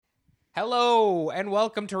Hello and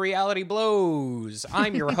welcome to Reality Blows.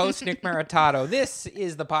 I'm your host, Nick Maritato. This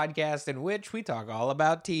is the podcast in which we talk all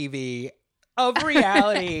about TV of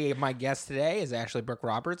reality. My guest today is Ashley Brooke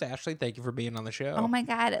Roberts. Ashley, thank you for being on the show. Oh my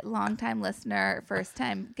God, long-time listener,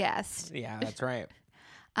 first-time guest. Yeah, that's right.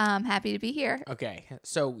 Happy to be here. Okay,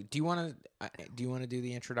 so do you want to do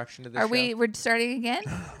the introduction to this show? We're starting again?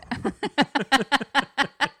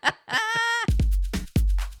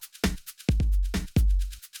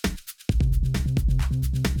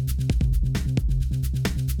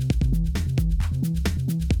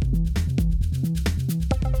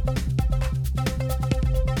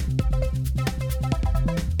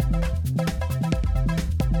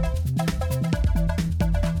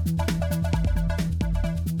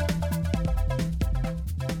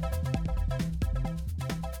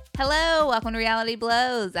 Hello, welcome to Reality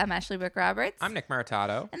Blows. I'm Ashley Brooke Roberts. I'm Nick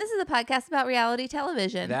Maritato. And this is a podcast about reality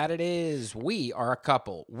television. That it is. We are a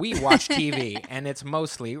couple. We watch TV, and it's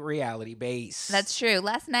mostly reality-based. That's true.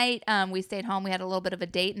 Last night, we stayed home. We had a little bit of a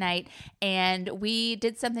date night, and we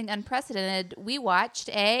did something unprecedented. We watched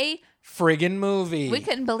a friggin' movie. We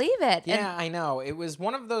couldn't believe it. Yeah, I know. It was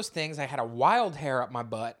one of those things. I had a wild hair up my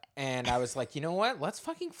butt, and I was like, you know what? Let's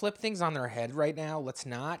fucking flip things on their head right now. Let's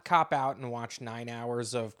not cop out and watch 9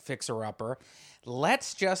 hours of Fixer Upper.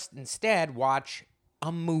 Let's just instead watch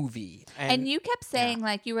a movie. And you kept saying,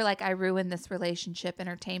 you were like, I ruined this relationship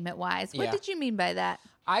entertainment-wise. What did you mean by that?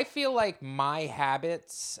 I feel like my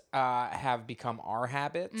habits have become our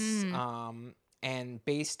habits. And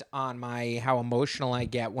based on how emotional I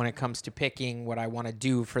get when it comes to picking what I want to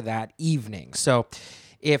do for that evening. So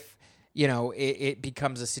if, it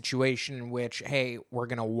becomes a situation in which, hey, we're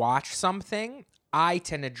going to watch something, I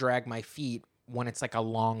tend to drag my feet when it's like a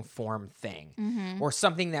long form thing or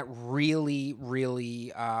something that really,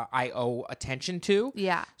 really I owe attention to.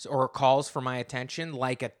 Yeah. Or calls for my attention,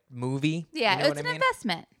 like a movie. Yeah, you know it's an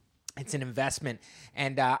investment. It's an investment,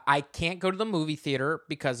 and I can't go to the movie theater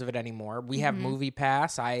because of it anymore. We have Movie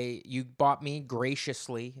Pass. You bought me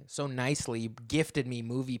graciously, so nicely, you gifted me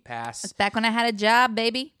Movie Pass. It's back when I had a job,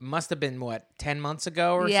 baby. Must have been, 10 months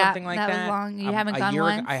ago or something like that? Yeah, that was long. You haven't gone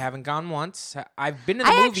once? I haven't gone once. I've been to the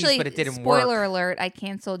movies, but it didn't work. Spoiler alert, I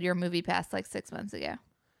canceled your Movie Pass like 6 months ago.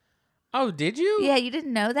 Oh, did you? Yeah, you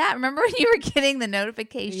didn't know that? Remember when you were getting the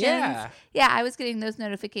notifications? Yeah. Yeah, I was getting those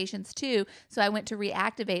notifications too. So I went to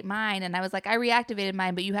reactivate mine, and I was like, I reactivated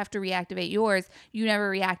mine, but you have to reactivate yours. You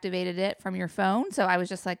never reactivated it from your phone. So I was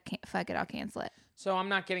just like, fuck it, I'll cancel it. So I'm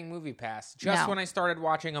not getting Movie Pass. Just when I started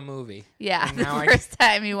watching a movie. Yeah, the first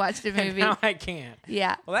time you watched a movie. Now I can't.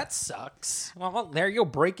 Yeah. Well, that sucks. Well, there you go.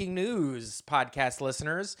 Breaking news, podcast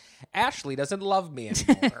listeners. Ashley doesn't love me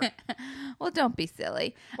anymore. Well, don't be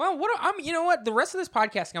silly. Well, you know what? The rest of this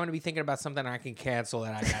podcast, I'm going to be thinking about something I can cancel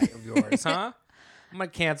that I got of yours, huh? I'm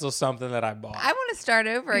going to cancel something that I bought. I want to start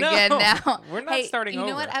over again now. We're not starting over.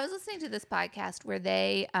 You know what? I was listening to this podcast where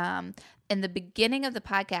they, in the beginning of the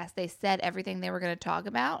podcast, they said everything they were going to talk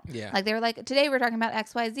about. Yeah. Like they were like, today we're talking about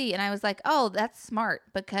XYZ. And I was like, oh, that's smart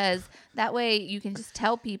because that way you can just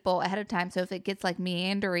tell people ahead of time. So if it gets like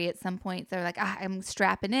meandery at some point, they're like, I'm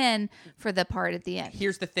strapping in for the part at the end.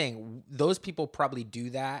 Here's the thing. Those people probably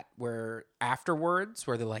do that where afterwards,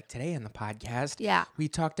 where they're like, today on the podcast, we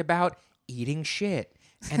talked about eating shit.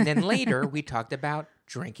 And then later we talked about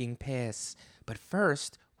drinking piss. But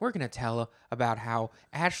first, we're going to tell about how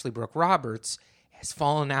Ashley Brooke Roberts has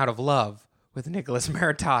fallen out of love with Nicholas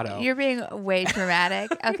Maritato. You're being way dramatic,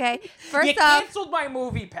 okay? You canceled my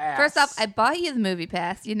Movie Pass. First off, I bought you the Movie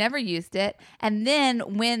Pass. You never used it. And then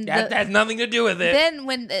when that has nothing to do with it. Then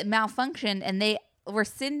when it malfunctioned and they were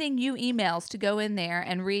sending you emails to go in there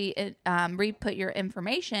and re-put your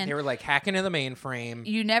information. They were like hacking into the mainframe.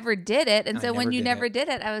 You never did it. And so when you never did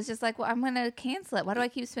it, I was just like, well, I'm going to cancel it. Why do I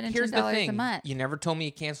keep spending $10 a month? You never told me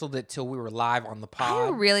you canceled it till we were live on the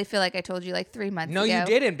pod. I really feel like I told you like 3 months ago. No, you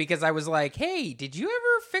didn't, because I was like, hey, did you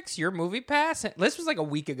ever fix your Movie Pass? This was like a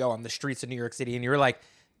week ago on the streets of New York City, and you were like,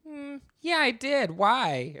 yeah, I did.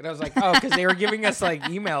 Why? And I was like, oh, because they were giving us like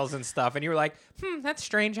emails and stuff. And you were like, that's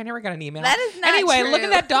strange. I never got an email. That is not Anyway, true. Look at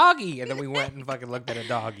that doggy. And then we went and fucking looked at a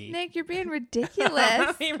doggy. Nick, you're being ridiculous.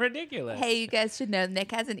 I'm being ridiculous. Hey, you guys should know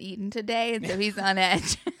Nick hasn't eaten today, and so he's on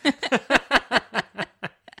edge.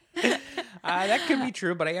 That could be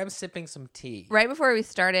true, but I am sipping some tea. Right before we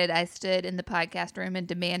started, I stood in the podcast room and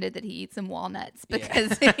demanded that he eat some walnuts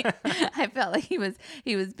because I felt like he was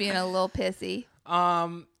being a little pissy.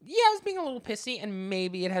 I was being a little pissy, and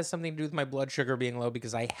maybe it has something to do with my blood sugar being low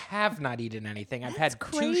because I have not eaten anything. I've had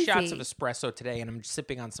 2 shots of espresso today, and I'm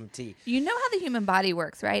sipping on some tea. You know how the human body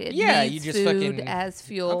works, right? It Yeah, needs you just food fucking as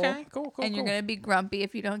fuel. Okay, cool. And you're going to be grumpy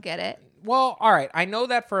if you don't get it. Well, all right. I know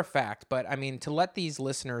that for a fact, but I mean, to let these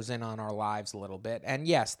listeners in on our lives a little bit, and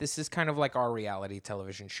yes, this is kind of like our reality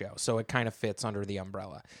television show, so it kind of fits under the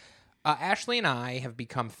umbrella. Ashley and I have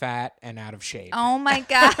become fat and out of shape. Oh my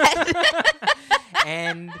God.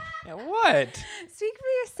 And what? Speak for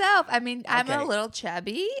yourself. I mean, I'm a Okay. little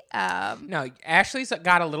chubby. No, Ashley's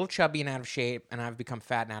got a little chubby and out of shape, and I've become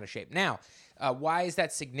fat and out of shape. Now, why is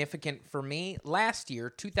that significant for me? Last year,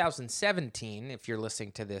 2017, if you're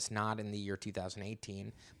listening to this not in the year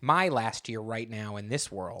 2018, my last year right now in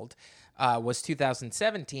this world was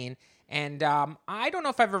 2017. And I don't know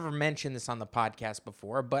if I've ever mentioned this on the podcast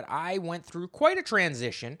before, but I went through quite a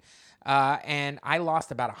transition. And I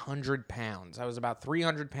lost about 100 pounds. I was about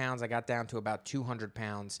 300 pounds. I got down to about 200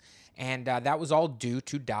 pounds. And that was all due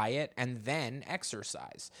to diet and then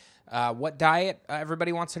exercise. What diet?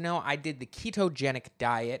 Everybody wants to know. I did the ketogenic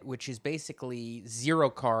diet, which is basically 0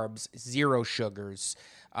 carbs, 0 sugars,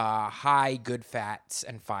 high good fats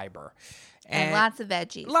and fiber. And lots of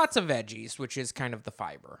veggies. Lots of veggies, which is kind of the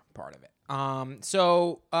fiber part of it.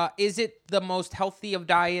 So is it the most healthy of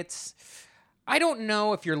diets? I don't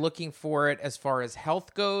know if you're looking for it as far as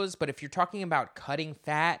health goes, but if you're talking about cutting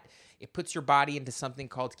fat, it puts your body into something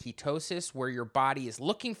called ketosis, where your body is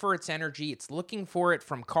looking for its energy. It's looking for it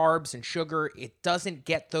from carbs and sugar. It doesn't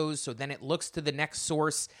get those, so then it looks to the next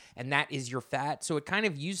source, and that is your fat. So it kind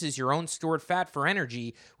of uses your own stored fat for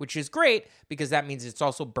energy, which is great because that means it's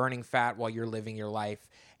also burning fat while you're living your life.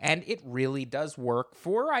 And it really does work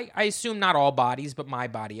for, I assume, not all bodies, but my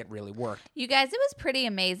body, it really worked. You guys, it was pretty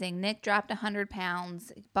amazing. Nick dropped 100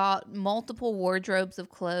 pounds, bought multiple wardrobes of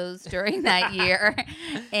clothes during that year.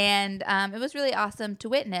 And it was really awesome to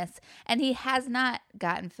witness. And he has not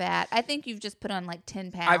gotten fat. I think you've just put on like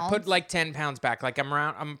 10 pounds. I've put like 10 pounds back. Like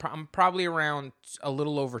I'm probably around a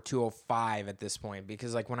little over 205 at this point,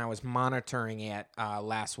 because like when I was monitoring it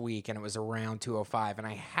last week and it was around 205, and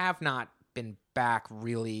I have not been back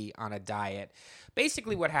really on a diet.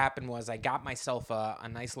 Basically what happened was I got myself a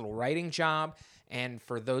nice little writing job. And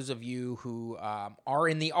for those of you who are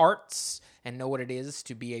in the arts and know what it is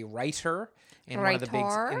to be a writer in one of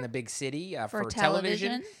the big city for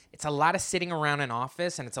television, it's a lot of sitting around an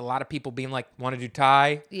office, and it's a lot of people being like, want to do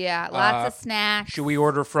Thai? Yeah, lots of snacks. Should we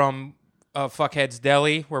order from Fuckhead's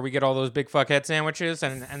Deli, where we get all those big Fuckhead sandwiches,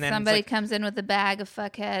 and then somebody like, comes in with a bag of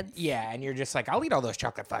Fuckheads. Yeah, and you're just like, I'll eat all those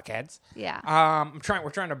chocolate Fuckheads. Yeah. We're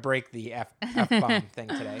trying to break the F-bomb thing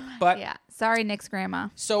today. But yeah. Sorry, Nick's grandma.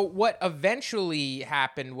 So what eventually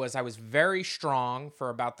happened was I was very strong for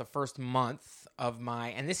about the first month of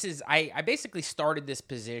and this is, I basically started this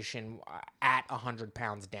position at 100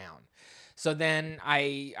 pounds down. So then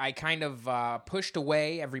I kind of pushed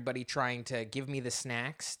away everybody trying to give me the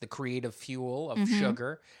snacks, the creative fuel of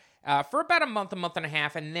sugar, for about a month and a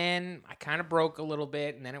half. And then I kind of broke a little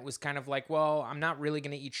bit. And then it was kind of like, well, I'm not really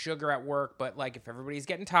going to eat sugar at work. But like if everybody's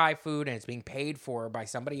getting Thai food and it's being paid for by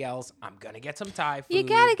somebody else, I'm going to get some Thai food. You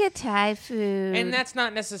got to get Thai food. And that's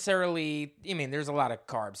not necessarily, I mean, there's a lot of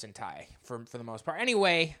carbs in Thai for the most part.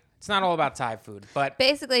 Anyway, it's not all about Thai food, but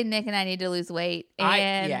basically Nick and I need to lose weight.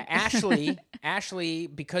 And Ashley,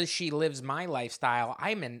 because she lives my lifestyle,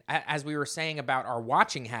 as we were saying about our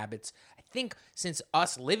watching habits, I think since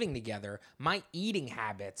us living together, my eating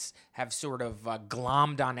habits have sort of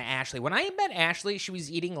glommed onto Ashley. When I met Ashley, she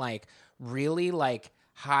was eating like really like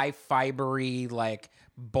high fibery, like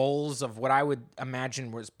bowls of what I would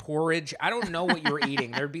imagine was porridge. I don't know what you were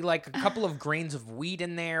eating. There'd be like a couple of grains of wheat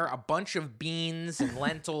in there, a bunch of beans and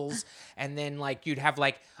lentils, and then like you'd have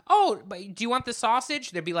like, oh, but do you want the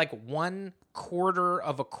sausage? There'd be like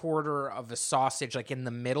 1/4 of a sausage like in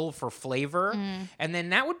the middle for flavor. And then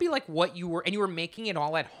that would be like what you were, and you were making it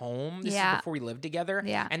all at home. This is before we lived together.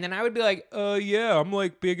 Yeah. And then I would be like, yeah, I'm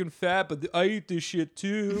like big and fat, but I eat this shit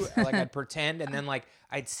too. Like I'd pretend, and then like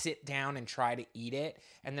I'd sit down and try to eat it,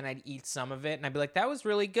 and then I'd eat some of it, and I'd be like, that was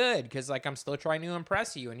really good, because like I'm still trying to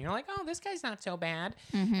impress you, and you're like, oh, this guy's not so bad.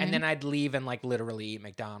 And then I'd leave and like literally eat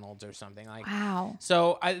McDonald's or something. Like, wow.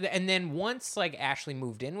 So and then once like Ashley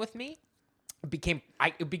moved in with me,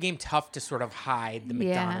 it became tough to sort of hide the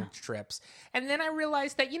McDonald's trips. And then I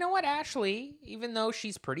realized that, you know what, Ashley, even though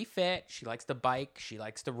she's pretty fit, she likes to bike, she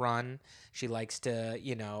likes to run, she likes to,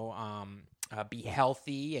 be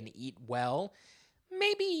healthy and eat well.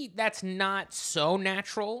 Maybe that's not so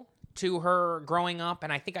natural to her growing up,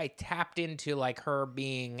 and I think I tapped into like her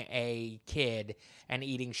being a kid and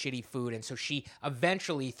eating shitty food, and so she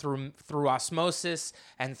eventually through osmosis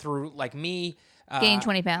and through like me Gained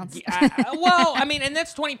 20 pounds. well, I mean, and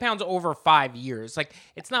that's 20 pounds over 5 years. Like,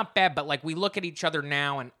 it's not bad, but like we look at each other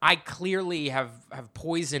now, and I clearly have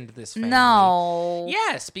poisoned this family. No.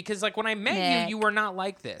 Yes, because like when I met Nick. you were not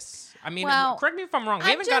like this. I mean, Well, correct me if I'm wrong. We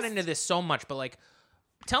haven't gotten just- into this so much, but like,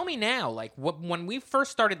 tell me now, like, when we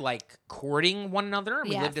first started like courting one another and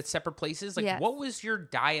we Yes. lived at separate places, like, Yes. what was your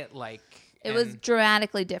diet like? It was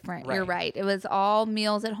dramatically different. You're Right. right. It was all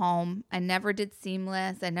meals at home. I never did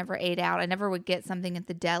seamless. I never ate out. I never would get something at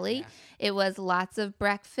the deli. Yeah. It was lots of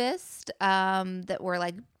breakfast that were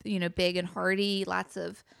like, big and hearty, lots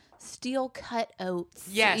of steel cut oats.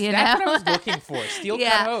 Yes, you that's know? what I was looking for. Steel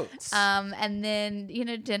Yeah. cut oats. And then,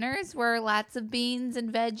 dinners were lots of beans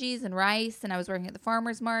and veggies and rice. And I was working at the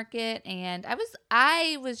farmer's market. And I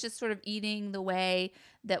was just sort of eating the way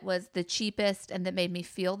that was the cheapest and that made me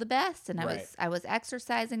feel the best. And Right. I was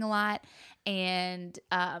exercising a lot. And,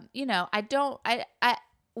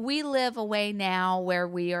 we live a way now where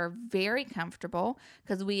we are very comfortable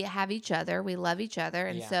because we have each other. We love each other.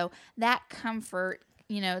 And Yeah. so that comfort,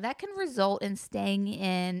 that can result in staying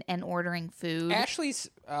in and ordering food. Ashley's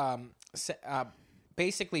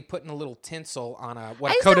basically putting a little tinsel on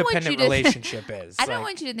what I a just don't want codependent you to- relationship is. I don't Like,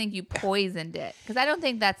 want you to think you poisoned it because I don't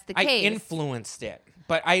think that's the I case. influenced it,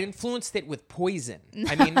 but I influenced it with poison.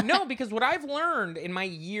 I mean, no, because what I've learned in my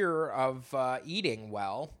year of eating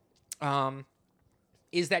well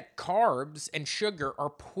is that carbs and sugar are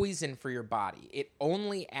poison for your body. It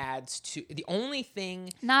only adds to the only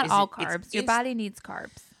thing. Not is all it's carbs. Your body needs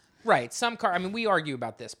carbs. Right, some I mean, we argue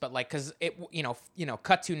about this, but like, because it,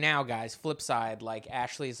 cut to now, guys. Flip side, like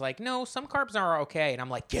Ashley's like, no, some carbs are okay, and I'm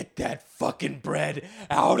like, get that fucking bread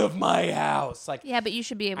out of my house. Like, Yeah, but you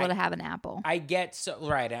should be able to have an apple. I get so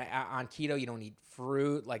right on keto, you don't eat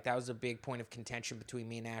fruit. Like that was a big point of contention between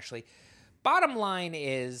me and Ashley. Bottom line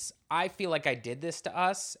is, I feel like I did this to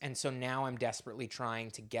us, and so now I'm desperately trying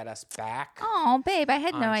to get us back. Oh, babe, I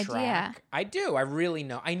had no on idea. track. I do. I really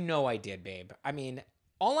know. I know I did, babe. I mean,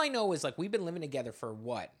 all I know is like we've been living together for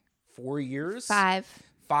what, 4 years? 5.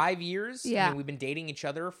 5 years? Yeah. I mean, we've been dating each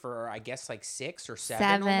other for, I guess, like 6 or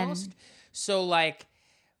 7 7. almost. So, like,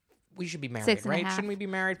 we should be married, 6 and a right? half. Shouldn't we be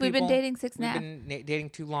married, We've been people? dating 6 and a half. We've been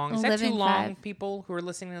dating too long. Is that too Living long, 5. people who are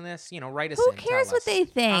listening to this? Write us Who in. cares tell what us. they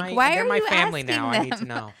think? Why they're are my you family asking now. I need to them?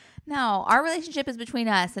 know. No, our relationship is between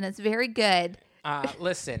us, and it's very good.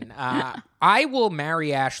 Listen, I will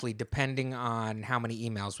marry Ashley depending on how many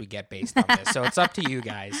emails we get based on this. So it's up to you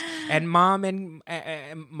guys. And mom and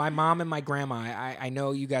my mom and my grandma, I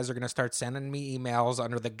know you guys are going to start sending me emails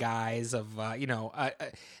under the guise of,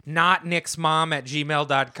 not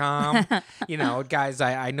nicksmom@gmail.com. Guys,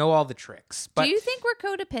 I know all the tricks. But Do you think we're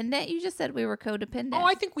codependent? You just said we were codependent.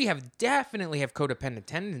 I think we definitely have codependent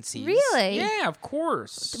tendencies. Really? Yeah, of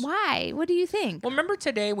course. Why? What do you think? Well, remember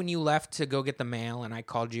today when you left to go get the mail and I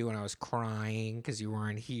called you and I was crying because you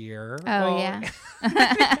weren't here? Oh, Well, yeah.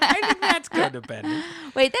 I think that's codependent.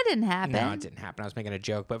 Wait, that didn't happen. No, it didn't happen. I was making a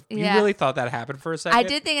joke, but Yeah. you really thought that happened for a second? I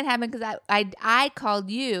did think it happened because I called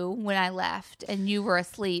you when I left and you were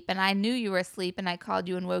asleep, and I knew you were asleep, and I called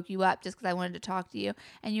you and woke you up just because I wanted to talk to you,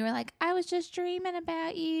 and you were like, I was just dreaming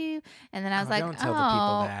about you, and then I was like, don't tell the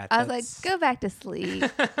people that. I was That's- like, go back to sleep.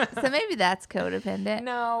 So maybe that's codependent.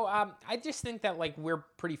 No, I just think that like we're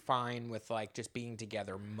pretty fine with like just being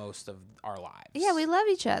together most of our lives. Yeah, we love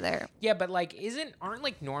each other. Yeah, but like aren't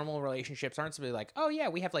like normal relationships aren't supposed to be like, oh yeah,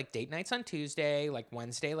 we have like date nights on Tuesday, like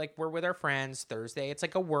Wednesday, like we're with our friends, Thursday it's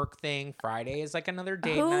like a work thing, Friday is like another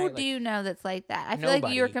date Who night. do like, you know that's like that? I feel like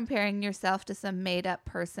you're Nobody. comparing yourself to some made up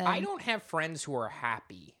person. I don't have friends who are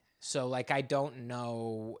happy. So like I don't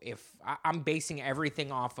know if I'm basing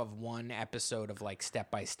everything off of one episode of like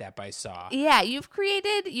Step by Step I saw. Yeah, you've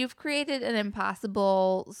created an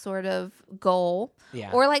impossible sort of goal.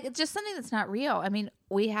 Yeah. Or like it's just something that's not real. I mean,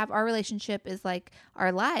 our relationship is like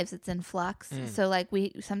our lives. It's in flux. So like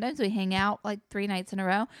sometimes we hang out like 3 nights in a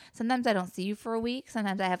row. Sometimes I don't see you for a week.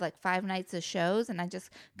 Sometimes I have like 5 nights of shows and I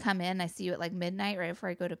just come in, I see you at like midnight right before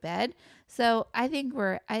I go to bed. So I think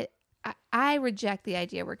I reject the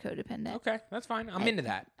idea we're codependent. Okay, that's fine. I'm into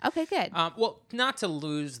that. Okay, good. Well, not to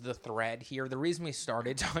lose the thread here, the reason we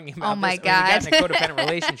started talking about Oh my this, I mean, we got God. into codependent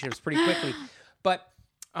relationships pretty quickly, but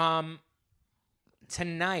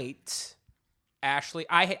tonight, Ashley,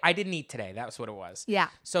 I didn't eat today. That was what it was. Yeah.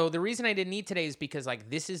 So the reason I didn't eat today is because like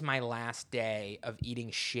this is my last day of eating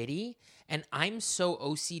shitty, and I'm so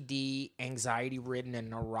OCD, anxiety ridden, and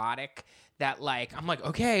neurotic that like I'm like,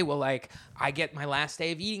 okay, well, like I get my last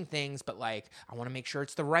day of eating things, but like I want to make sure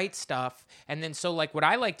it's the right stuff. And then so like what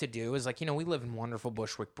I like to do is like, you know, we live in wonderful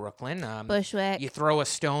Bushwick, Brooklyn. Bushwick. You throw a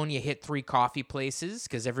stone, you hit 3 coffee places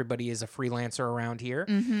because everybody is a freelancer around here.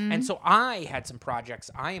 And so I had some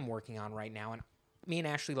projects I am working on right now, and me and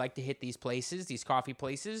Ashley like to hit these places, these coffee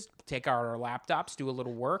places, take out our laptops, do a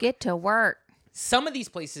little work. Get to work. Some of these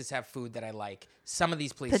places have food that I like. Some of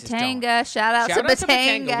these places Patanga. don't. Shout out to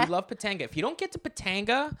Patanga. We love Patanga. If you don't get to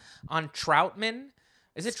Patanga on Troutman,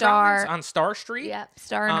 is it Star. Troutman's on Star Street? Yep,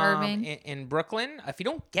 Star and Irving. In Brooklyn. If you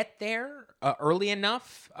don't get there early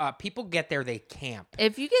enough, people get there, they camp.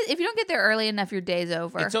 If you don't get there early enough, your day's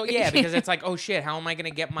over. And so yeah, because it's like, oh shit, how am I going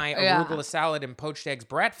to get my arugula salad and poached eggs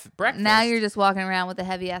breakfast? Now you're just walking around with a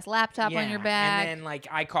heavy ass laptop on your back. And then like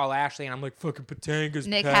I call Ashley and I'm like, fucking Patanga's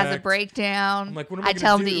Nick packed. has a breakdown. I'm like, what am I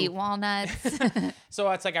tell gonna him to do? eat walnuts. So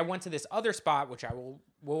it's like I went to this other spot, which I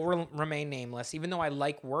will remain nameless. Even though I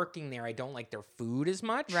like working there, I don't like their food as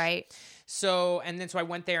much. Right. So I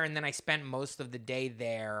went there, and then I spent most of the day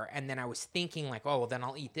there, and then I was thinking like, oh, well, then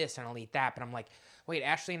I'll eat this and I'll eat that. But I'm like, wait,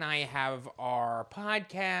 Ashley and I have our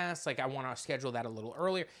podcast. Like, I want to schedule that a little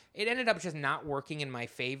earlier. It ended up just not working in my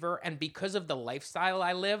favor. And because of the lifestyle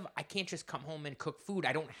I live, I can't just come home and cook food.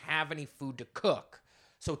 I don't have any food to cook.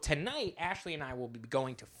 So tonight, Ashley and I will be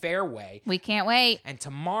going to Fairway. We can't wait. And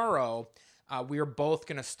tomorrow, we are both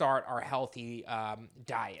going to start our healthy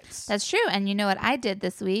diets. That's true. And you know what I did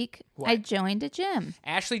this week? What? I joined a gym.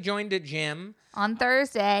 Ashley joined a gym. On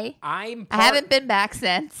Thursday. I haven't been back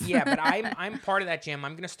since. Yeah, but I'm part of that gym.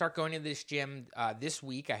 I'm going to start going to this gym this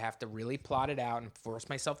week. I have to really plot it out and force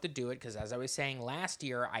myself to do it because, as I was saying last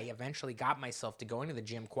year, I eventually got myself to going to the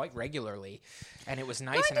gym quite regularly, and it was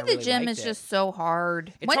nice. Going and I to the really gym liked is it. just so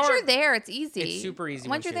hard. It's Once hard. you're there, it's easy. It's super easy.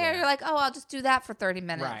 Once you're there, you're like, oh, I'll just do that for 30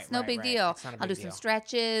 minutes. Right, no right, big right. deal. It's not a I'll do big some deal.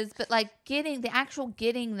 stretches, but like getting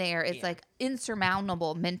there is like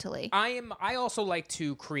insurmountable mentally. I also like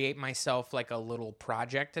to create myself like a little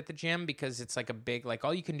project at the gym because it's like a big, like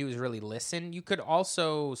all you can do is really listen. You could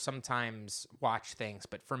also sometimes watch things,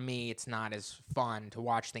 but for me, it's not as fun to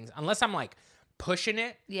watch things unless I'm like pushing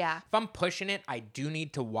it. Yeah. If I'm pushing it, I do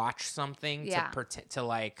need to watch something to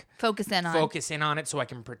like focus in on it so I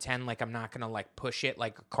can pretend like I'm not going to like push it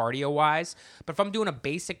like cardio wise. But if I'm doing a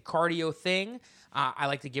basic cardio thing, I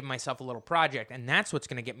like to give myself a little project, and that's what's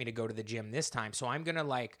going to get me to go to the gym this time. So I'm going to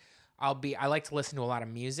like I like to listen to a lot of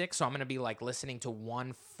music, so I'm going to be like listening to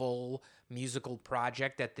one full musical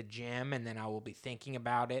project at the gym, and then I will be thinking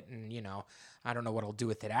about it, and you know, I don't know what I'll do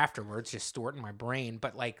with it afterwards, just store it in my brain,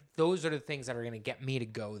 but like those are the things that are going to get me to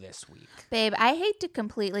go this week. Babe, I hate to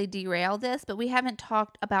completely derail this, but we haven't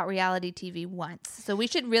talked about reality TV once, so we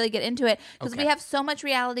should really get into it because we have so much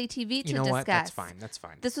reality TV to discuss. What? That's fine.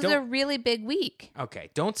 This was a really big week. Okay,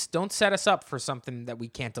 don't set us up for something that we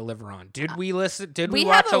can't deliver on. Did we listen? Did we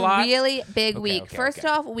have watch a lot? Really big week. Okay, First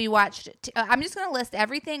off, we watched. I'm just going to list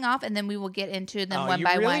everything off, and then we will get into them one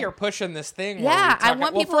by one. You really are pushing this thing. Yeah, I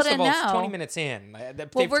want people first to of all, know. It's 20 minutes in. They've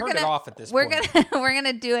turned it off at this point. We're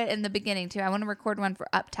gonna do it in the beginning too. I want to record one for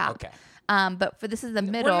up top. Okay. But for this is the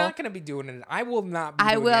middle. We're not going to be doing it. I will not be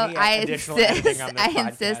doing any additional editing on this podcast. I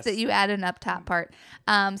insist that you add an up top part.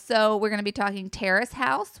 So we're going to be talking Terrace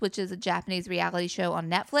House, which is a Japanese reality show on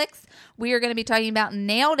Netflix. We are going to be talking about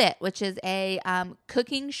Nailed It, which is a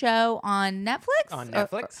cooking show on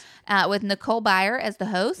Netflix. With Nicole Byer as the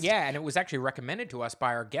host. Yeah, and it was actually recommended to us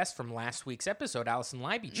by our guest from last week's episode, Allison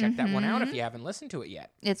Leiby. Check that one out if you haven't listened to it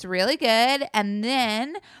yet. It's really good. And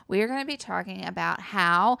then we are going to be talking about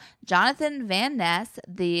how Jonathan Van Ness,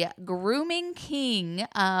 the grooming king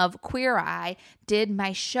of Queer Eye, did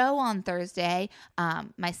my show on Thursday,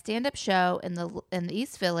 my stand-up show in the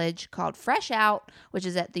East Village called Fresh Out, which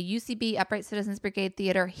is at the UCB Upright Citizens Brigade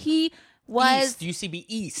Theater. He was UCB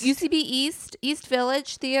East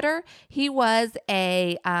Village Theater. He was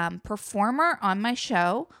a performer on my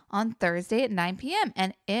show on Thursday at 9 p.m.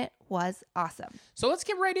 and it was awesome. So let's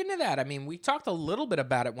get right into that. I mean, we talked a little bit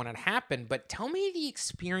about it when it happened, but tell me the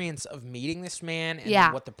experience of meeting this man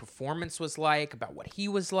and what the performance was like, about what he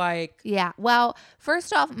was like. Yeah. Well,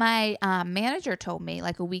 first off, my manager told me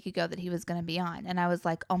like a week ago that he was going to be on, and I was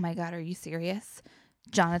like, "Oh my God, are you serious?"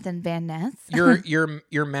 Jonathan Van Ness.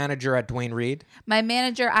 Your manager at Duane Reade? My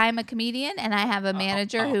manager, I'm a comedian, and I have a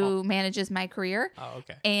manager who manages my career. Oh,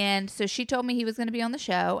 okay. And so she told me he was going to be on the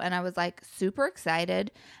show, and I was like super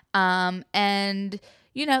excited. And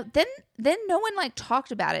you know, then then no one like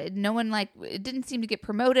talked about it. No one like, it didn't seem to get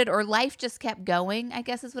promoted, or life just kept going, I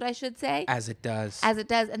guess is what I should say. As it does. As it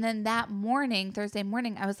does. And then that morning, Thursday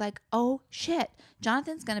morning, I was like, oh shit,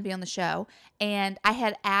 Jonathan's going to be on the show. And I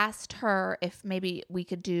had asked her if maybe we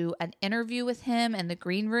could do an interview with him in the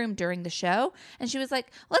green room during the show. And she was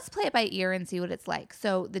like, let's play it by ear and see what it's like.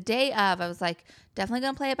 So the day of, I was like, definitely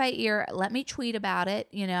going to play it by ear. Let me tweet about it.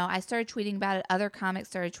 You know, I started tweeting about it. Other comics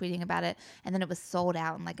started tweeting about it. And then it was sold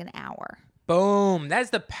out in like an hour. Boom. That's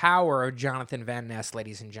the power of Jonathan Van Ness,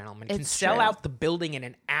 ladies and gentlemen. Can sell true. out the building in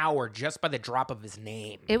an hour just by the drop of his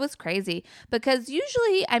name. It was crazy because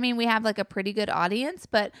usually, I mean, we have like a pretty good audience,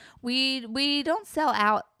 but we don't sell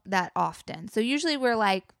out that often. So usually we're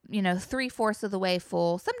like, you know, 3/4 of the way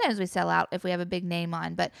full. Sometimes we sell out if we have a big name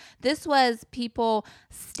on, but this was people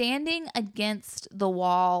standing against the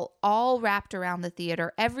wall, all wrapped around the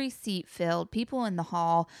theater, every seat filled, people in the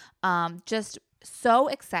hall, just so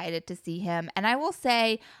excited to see him. And I will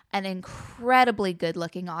say, an incredibly good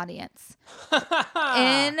looking audience.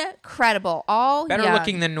 Incredible. All better young.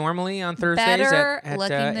 looking than normally on Thursdays. Better at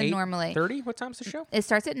looking than normally. 8:30? What time's the show? It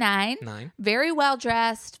starts at 9. 9. Very well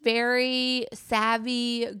dressed, very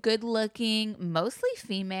savvy, good looking, mostly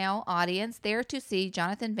female audience there to see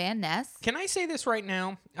Jonathan Van Ness. Can I say this right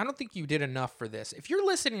now? I don't think you did enough for this. If you're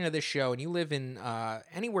listening to this show and you live in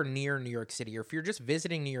anywhere near New York City, or if you're just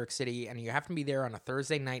visiting New York City and you have to be there on a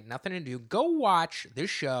Thursday night, nothing to do, go watch this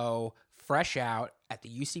show fresh out at the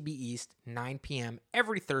UCB East, 9 p.m.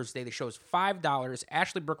 every Thursday. The show is $5.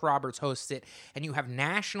 Ashley Brooke Roberts hosts it, and you have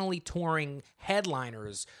nationally touring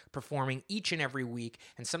headliners performing each and every week.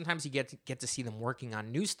 And sometimes you get to see them working on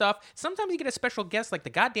new stuff. Sometimes you get a special guest like the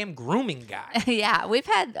goddamn grooming guy. Yeah, we've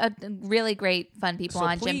had really great fun people So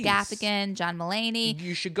on. please, Jim Gaffigan, John Mulaney.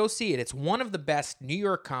 You should go see it. It's one of the best New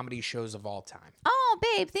York comedy shows of all time. Oh,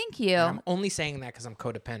 babe, thank you. And I'm only saying that because I'm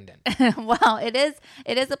codependent. Well, it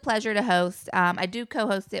is a pleasure to host. I do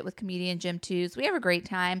co-host it with comedian Jim Tews. We have a great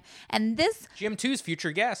time. And this Jim Tews,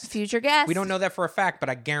 future guest. future guest. We don't know that for a fact, but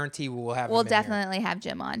I guarantee we will have him We'll in here. definitely have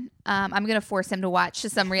Jim on. I'm going to force him to watch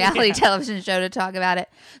some reality television show to talk about it.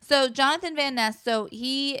 So Jonathan Van Ness, so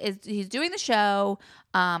he's doing the show.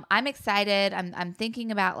 I'm excited. I'm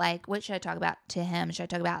thinking about like, what should I talk about to him? Should I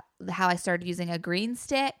talk about how I started using a green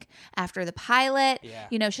stick after the pilot? Yeah.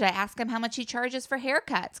 You know, should I ask him how much he charges for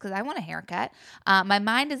haircuts? Because I want a haircut. My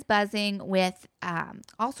mind is buzzing with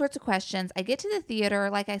all sorts of questions. I get to the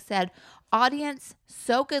theater, like I said, audience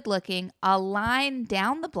so good looking, a line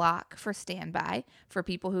down the block for standby for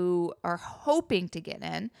people who are hoping to get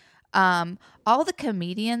in. All the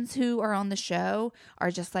comedians who are on the show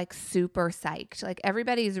are just like super psyched. Like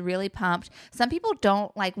everybody's really pumped. Some people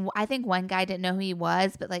don't like, I think one guy didn't know who he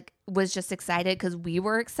was, but like was just excited because we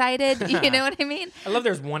were excited. You know what I mean? I love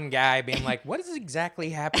there's one guy being like, what is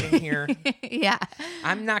exactly happening here? Yeah.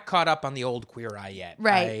 I'm not caught up on the old Queer Eye yet.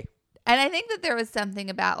 Right. And I think that there was something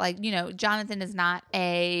about like, you know, Jonathan is not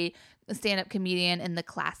a stand-up comedian in the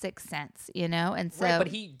classic sense, you know? And so, Right, but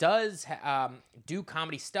he does do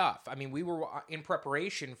comedy stuff. I mean, we were in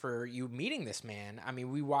preparation for you meeting this man. I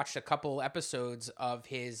mean, we watched a couple episodes of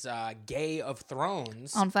his Gay of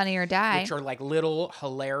Thrones. on Funny or Die. Which are like little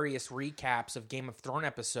hilarious recaps of Game of Thrones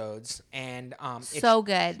episodes. And So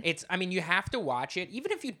good. It's, I mean, you have to watch it.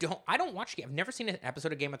 Even if you don't, I don't watch, I've never seen an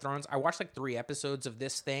episode of Game of Thrones. I watched like 3 episodes of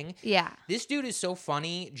this thing. Yeah. This dude is so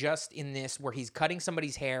funny just in this, where he's cutting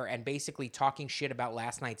somebody's hair and basically talking shit about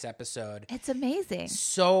last night's episode. It's amazing.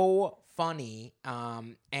 So funny.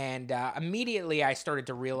 And immediately I started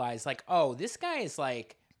to realize like, oh, this guy is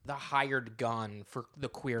like the hired gun for the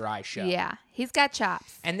Queer Eye show. Yeah. He's got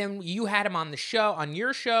chops. And then you had him on the show, on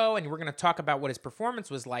your show, and we're going to talk about what his performance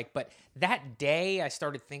was like. But that day I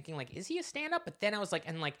started thinking like, is he a stand-up? But then I was like,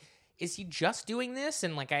 and like, is he just doing this?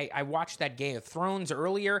 And like, I watched that Game of Thrones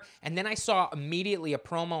earlier, and then I saw immediately a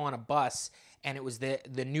promo on a bus, and it was the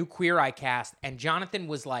new Queer Eye cast, and Jonathan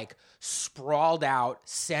was like sprawled out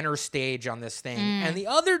center stage on this thing, and the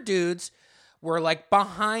other dudes were like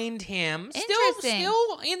behind him,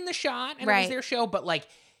 still in the shot, and it was their show, but like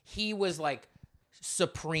he was like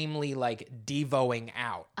supremely like devoing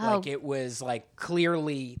out. Like it was like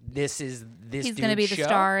clearly this is this He's going to be the show.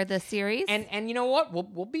 star of the series. And you know what?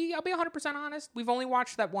 I'll be 100% honest. We've only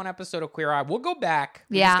watched that one episode of Queer Eye. We'll go back.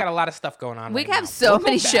 We just got a lot of stuff going on. We right have now. so We'll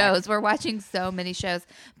many go back. shows. We're watching so many shows.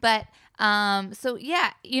 But so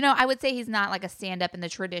yeah, you know, I would say he's not like a stand-up in the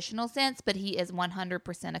traditional sense, but he is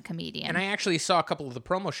 100% a comedian. And I actually saw a couple of the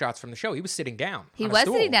promo shots from the show. He was sitting down. He on a was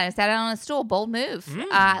stool. sitting down. He sat down on a stool. Bold move.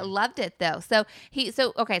 I loved it though. So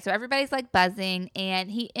everybody's like buzzing,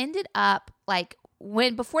 and he ended up like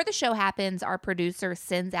before the show happens, our producer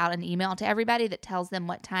sends out an email to everybody that tells them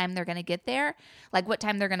what time they're going to get there, like what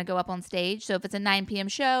time they're going to go up on stage. So if it's a 9 p.m.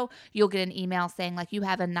 show, you'll get an email saying like you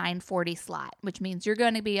have a 9:40 slot, which means you're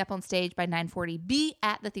going to be up on stage by 9:40, be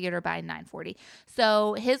at the theater by 9:40.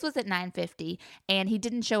 So his was at 9:50, and he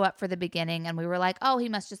didn't show up for the beginning, and we were like, oh, he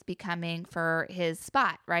must just be coming for his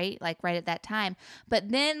spot, right? Like right at that time. But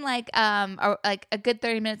then like a good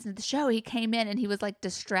 30 minutes into the show, he came in and he was like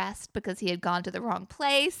distressed because he had gone to the wrong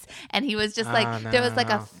place, and he was just like there was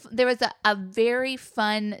like a very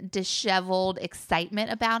fun disheveled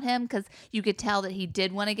excitement about him because you could tell that he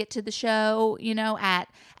did want to get to the show, you know, at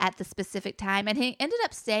the specific time, and he ended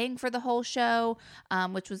up staying for the whole show,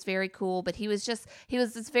 which was very cool. But he was just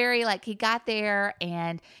very like, he got there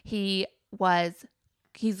and he's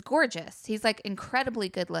gorgeous. He's like incredibly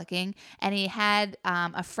good looking. And he had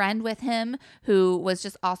a friend with him who was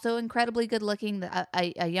just also incredibly good looking,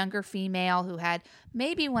 a younger female who had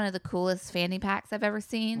maybe one of the coolest fanny packs I've ever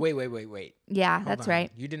seen. Wait. Yeah, Hold that's on.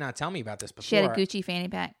 right. You did not tell me about this before. She had a Gucci fanny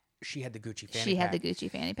pack. She had the Gucci fanny pack. She had the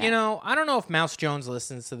Gucci fanny pack. You know, I don't know if Mouse Jones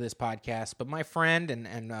listens to this podcast, but my friend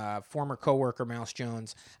and former coworker Mouse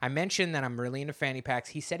Jones, I mentioned that I'm really into fanny packs.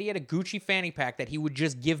 He said he had a Gucci fanny pack that he would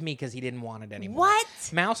just give me because he didn't want it anymore. What?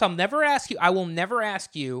 Mouse, I will never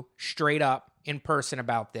ask you straight up in person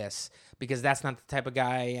about this because that's not the type of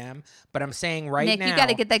guy I am. But I'm saying right Nick, now, you got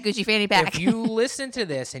to get that Gucci fanny pack. if you listen to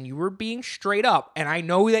this and you were being straight up, and I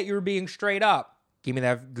know that you were being straight up, give me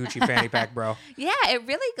that Gucci fanny pack, bro. Yeah, it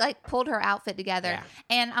really like pulled her outfit together. Yeah.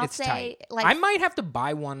 And I'll It's say tight. like I might have to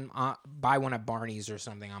buy one at Barney's or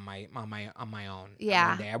something on my own. Yeah.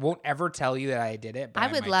 One day. I won't ever tell you that I did it, but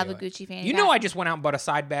I would might love do a it. Gucci fanny You pack. know, I just went out and bought a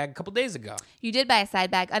side bag a couple days ago. You did buy a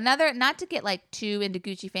side bag. Another, not to get like too into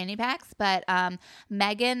Gucci fanny packs, but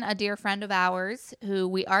Megan, a dear friend of ours, who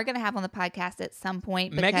we are going to have on the podcast at some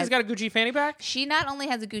point. Megan's got a Gucci fanny pack? She not only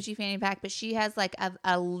has a Gucci fanny pack, but she has like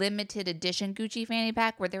a limited edition Gucci fanny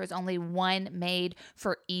pack where there was only one made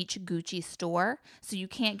for each Gucci store. So you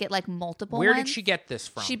can't get like multiple Where ones. did she get this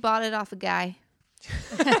from? She bought it off a guy.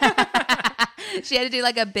 She had to do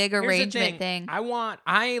like a big Here's the arrangement thing.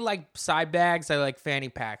 I like side bags. I like fanny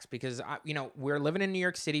packs because we're living in New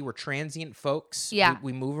York City. We're transient folks. Yeah.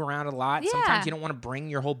 We move around a lot. Yeah. Sometimes you don't want to bring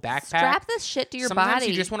your whole backpack. Strap this shit to your Sometimes body.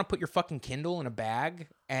 you just want to put your fucking Kindle in a bag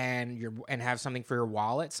and have something for your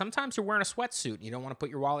wallet. Sometimes you're wearing a sweatsuit and you don't want to put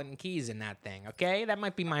your wallet and keys in that thing. Okay, that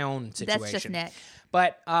might be my own situation. That's just Nick.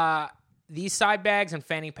 But these side bags and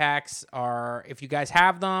fanny packs are, if you guys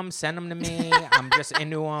have them, send them to me. I'm just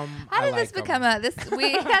into them. How did I this like become 'em. how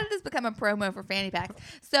did this become a promo for fanny packs?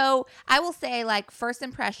 So I will say, like, first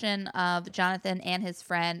impression of Jonathan and his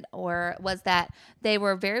friend was that they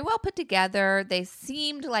were very well put together. They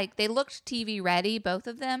seemed like they looked TV ready, both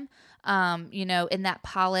of them. In that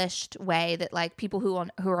polished way that like people who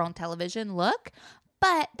are on television look.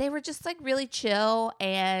 But they were just like really chill,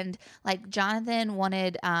 and like Jonathan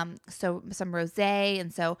wanted some rosé,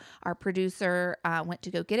 and so our producer went to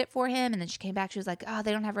go get it for him, and then she came back. She was like, "Oh,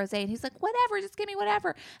 they don't have rosé," and he's like, "Whatever, just give me whatever."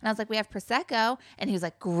 And I was like, "We have prosecco," and he was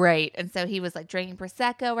like, "Great." And so he was like drinking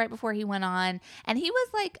prosecco right before he went on, and he was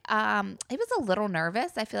like, he was a little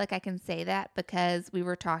nervous. I feel like I can say that because we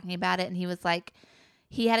were talking about it, and he was like,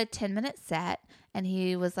 he had a 10-minute set. And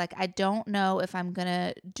he was like, I don't know if I'm going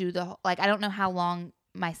to do I don't know how long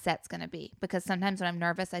my set's going to be. Because sometimes when I'm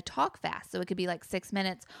nervous, I talk fast. So it could be like 6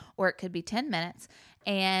 minutes or it could be 10 minutes.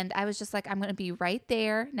 And I was just like, I'm going to be right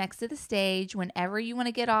there next to the stage. Whenever you want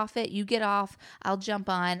to get off it, you get off. I'll jump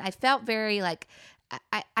on. I felt very like,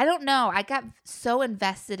 I don't know. I got so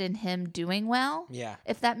invested in him doing well. Yeah.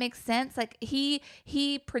 If that makes sense. Like he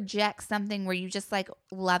projects something where you just like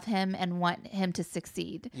love him and want him to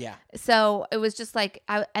succeed. Yeah. So it was just like,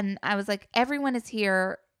 I was like, everyone is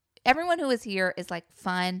here. Everyone who was here is like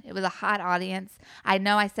fun. It was a hot audience. I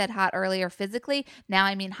know I said hot earlier physically. Now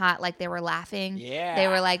I mean hot like they were laughing. Yeah. They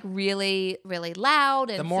were like really, really loud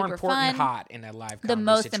and The more super important fun. hot in a live comedy The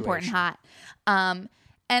most situation. important hot.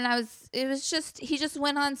 And he just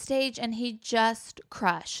went on stage and he just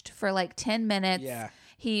crushed for like 10 minutes. Yeah.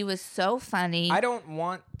 He was so funny. I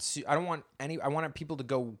want people to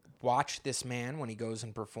go watch this man when he goes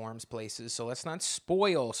and performs places. So let's not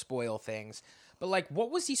spoil things. But like, what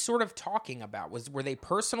was he sort of talking about? Were they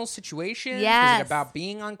personal situations? Yes. Was it about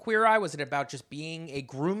being on Queer Eye? Was it about just being a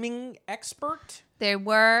grooming expert? They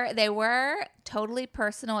were totally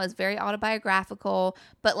personal. It was very autobiographical,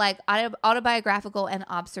 but like autobiographical and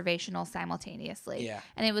observational simultaneously. Yeah.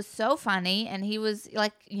 And it was so funny. And he was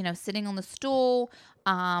like, sitting on the stool.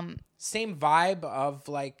 Same vibe of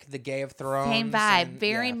like the Gay of Thrones. Same vibe. and-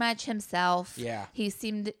 Very yeah. much himself. Yeah. He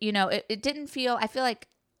seemed, it didn't feel, I feel like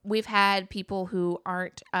we've had people who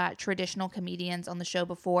aren't traditional comedians on the show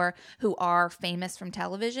before who are famous from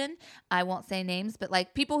television. I won't say names, but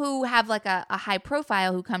like people who have like a high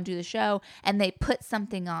profile who come to the show and they put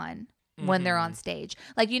something on when they're on stage.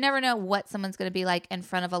 Like you never know what someone's going to be like in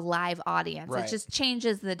front of a live audience. Right. It just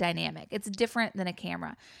changes the dynamic. It's different than a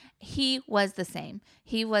camera. He was the same.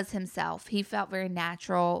 He was himself. He felt very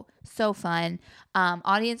natural, so fun.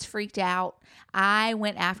 Audience freaked out. I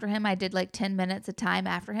went after him. I did like 10 minutes of time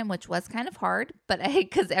after him, which was kind of hard, but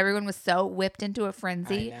because everyone was so whipped into a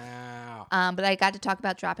frenzy. I know. But I got to talk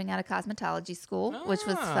about dropping out of cosmetology school, which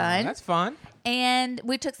was fun. That's fun. And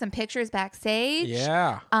we took some pictures backstage.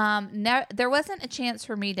 Yeah. There wasn't a chance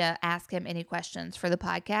for me to ask him any questions for the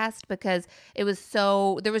podcast because there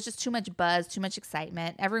was just too much buzz, too much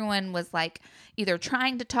excitement. Everyone was like either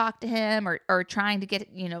trying to talk to him or trying to get,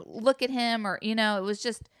 look at him or,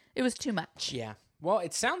 it was too much. Yeah. Well,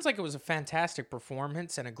 it sounds like it was a fantastic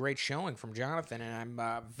performance and a great showing from Jonathan, and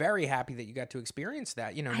I'm very happy that you got to experience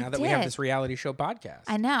that, now that we have this reality show podcast.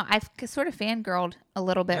 I know. I've sort of fangirled a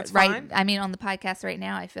little bit. That's right. fine. I mean, on the podcast right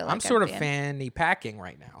now, I feel like I'm sort of fanny packing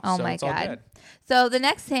right now. Oh, so my it's all God. good. So the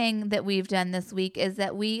next thing that we've done this week is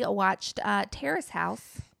that we watched Terrace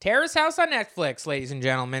House. Terrace House on Netflix, ladies and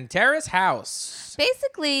gentlemen. Terrace House.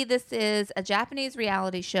 Basically, this is a Japanese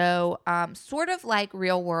reality show, sort of like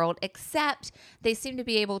Real World, except they seem to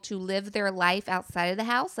be able to live their life outside of the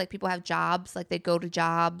house. Like people have jobs, like they go to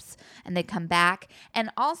jobs and they come back. And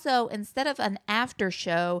also, instead of an after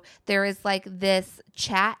show, there is like this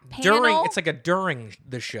chat panel. It's like a during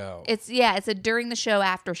the show. It's a during the show,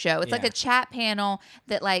 after show. It's like a chat panel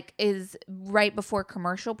that like is right before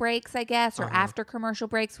commercial breaks, I guess, or after commercial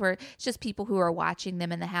breaks, where it's just people who are watching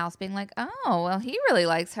them in the house being like, oh, well, he really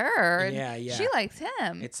likes her. And Yeah. she likes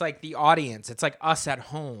him. It's like the audience. It's like us at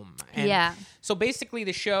home. And Yeah. So basically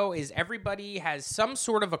the show is everybody has some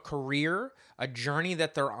sort of a career, a journey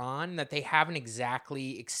that they're on that they haven't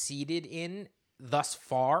exactly exceeded in thus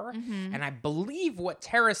far. Mm-hmm. And I believe what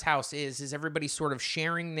Terrace House is everybody sort of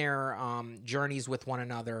sharing their journeys with one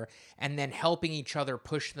another and then helping each other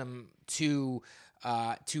push them to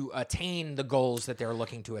attain the goals that they're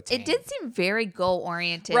looking to attain. It did seem very goal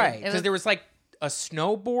oriented. Right, because there was like a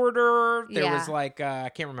snowboarder. There Yeah. was like, I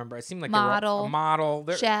can't remember. It seemed like Model. a model.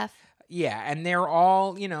 Chef. Yeah, and they're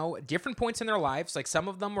all, different points in their lives. Like some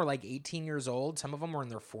of them were like 18 years old. Some of them were in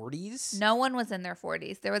their 40s. No one was in their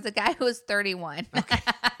 40s. There was a guy who was 31. But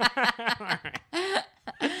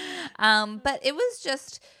it was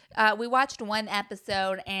just, we watched one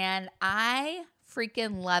episode and I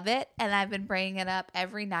freaking love it. And I've been bringing it up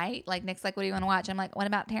every night. Like, Nick's like, what do you want to watch? I'm like, what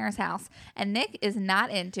about Terrace House? And Nick is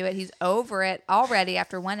not into it. He's over it already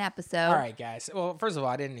after one episode. All right, guys. Well, first of all,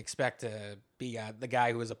 I didn't expect to be the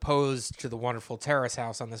guy who was opposed to the wonderful Terrace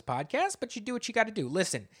House on this podcast, but you do what you got to do.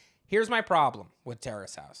 Listen, here's my problem with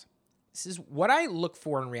Terrace House. This is what I look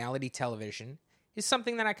for in reality television is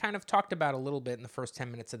something that I kind of talked about a little bit in the first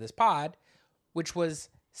 10 minutes of this pod, which was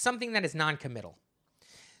something that is non-committal.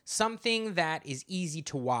 Something that is easy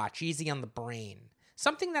to watch, easy on the brain.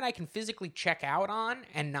 Something that I can physically check out on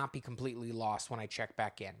and not be completely lost when I check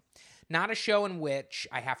back in. Not a show in which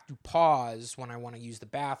I have to pause when I want to use the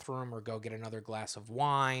bathroom or go get another glass of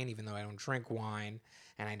wine, even though I don't drink wine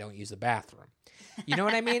and I don't use the bathroom. You know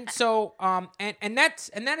what I mean? So, and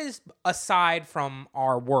that is aside from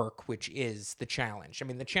our work, which is the challenge. I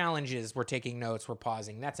mean, the challenge is we're taking notes, we're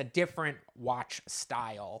pausing. That's a different watch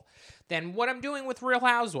style than what I'm doing with Real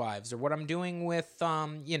Housewives or what I'm doing with,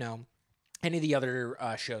 any of the other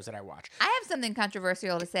shows that I watch. I have something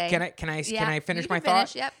controversial to say. Can I finish my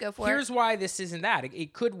thought? Yep, go for it. Here's why this isn't that.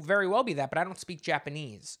 It could very well be that, but I don't speak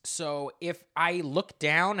Japanese. So if I look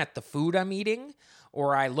down at the food I'm eating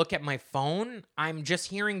or I look at my phone, I'm just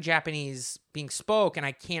hearing Japanese being spoke and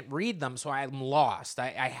I can't read them, so I'm lost. I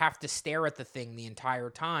have to stare at the thing the entire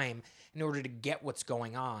time in order to get what's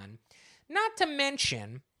going on. Not to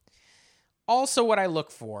mention, also what I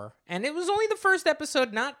look for, and it was only the first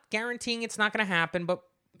episode, not guaranteeing it's not going to happen, but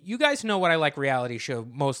you guys know what I like reality show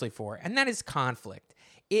mostly for, and that is conflict.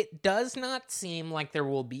 It does not seem like there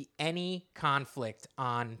will be any conflict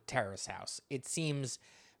on Terrace House. It seems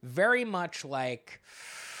very much like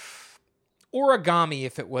Origami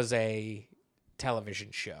if it was a television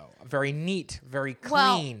show. Very neat, very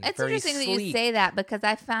clean, well, it's very interesting sleek. that you say that because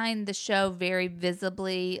I find the show very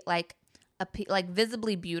visibly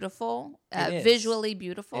visibly beautiful. visually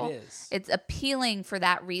beautiful. It is. It's appealing for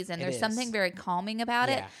that reason. It There's is. something very calming about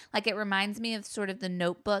it. Yeah. Like it reminds me of sort of the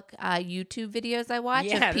Notebook YouTube videos I watch.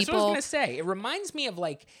 Yeah, of that's people. what I was gonna say. It reminds me of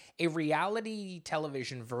like a reality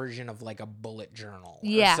television version of like a bullet journal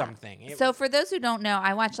or something. So for those who don't know,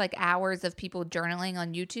 I watch like hours of people journaling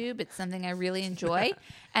on YouTube. It's something I really enjoy.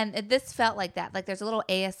 And this felt like that. Like there's a little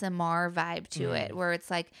ASMR vibe to it where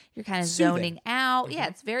it's like you're kind of zoning out. Yeah,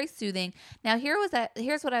 it's very soothing. Now here's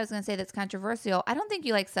what I was going to say that's controversial. I don't think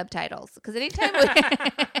you like subtitles because anytime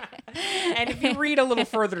and if you read a little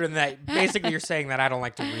further than that, basically you're saying that I don't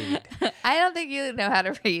like to read. I don't think you know how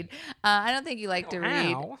to read. I don't think you like to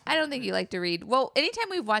read. Ow. I don't think you like to read. Well, anytime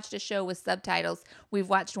we've watched a show with subtitles, we've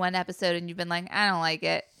watched one episode and you've been like, I don't like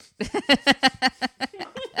it.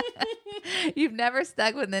 You've never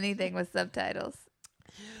stuck with anything with subtitles.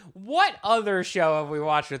 What other show have we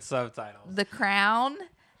watched with subtitles? The Crown.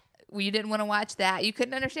 Well, you didn't want to watch that. You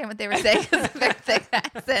couldn't understand what they were saying because of their thick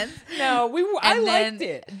accents. No, I And liked then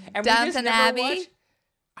it. And Downton we just never Abbey. watched.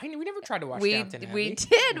 We never tried to watch Downton Abbey. We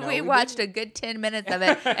did. No, we watched a good 10 minutes of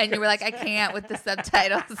it, and you were like, I can't with the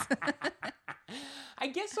subtitles. I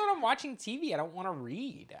guess when I'm watching TV, I don't want to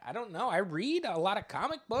read. I don't know. I read a lot of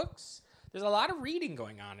comic books. There's a lot of reading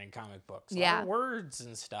going on in comic books. A lot of words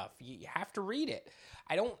and stuff. You have to read it.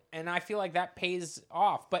 And I feel like that pays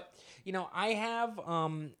off. But, I have,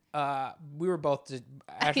 we were both,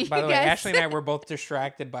 Ashley, by the way, Ashley and I were both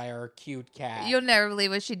distracted by our cute cat. You'll never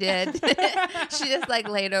believe what she did. She just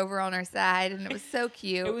laid over on her side, and it was so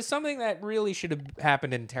cute. It was something that really should have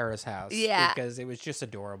happened in Tara's house. Yeah. Because it was just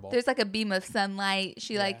adorable. There's a beam of sunlight.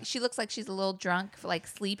 She she looks like she's a little drunk,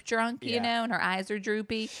 sleep drunk, and her eyes are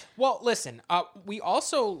droopy. Well, listen, we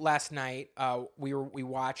also last night we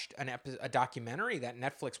watched a documentary that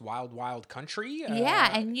Netflix Wild Wild Country.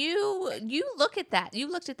 And you look at that.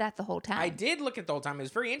 You looked at that the whole time. I did look at the whole time. It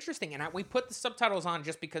was very interesting, and we put the subtitles on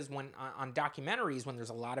just because when on documentaries when there's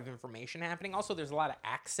a lot of information happening, also there's a lot of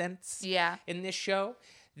accents. In this show.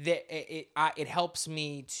 That it helps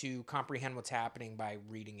me to comprehend what's happening by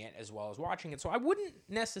reading it as well as watching it. So I wouldn't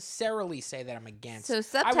necessarily say that I'm against. So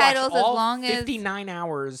subtitles, as long as 59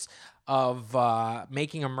 hours of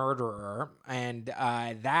Making a Murderer, and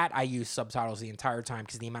that I use subtitles the entire time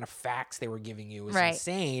because the amount of facts they were giving you was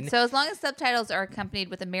insane. So as long as subtitles are accompanied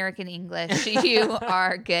with American English, you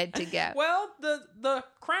are good to go. Well, the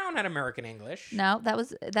Crown had American English. No, that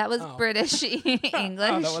was British English.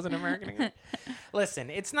 Oh, that wasn't American English. Listen,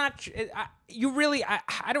 it's not. You really,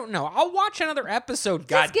 I don't know. I'll watch another episode.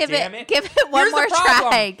 God damn it! Give it one more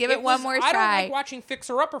try. Give it one more try. I don't like watching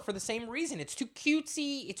Fixer Upper for the same reason. It's too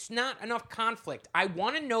cutesy. It's not enough conflict. I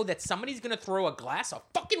want to know that somebody's gonna throw a glass of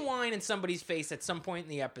fucking wine in somebody's face at some point in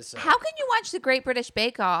the episode. How can you watch the Great British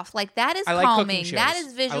Bake Off? That is calming. That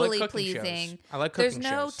is visually pleasing. I like cooking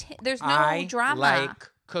shows. There's no drama. I like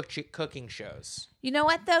cooking shows. You know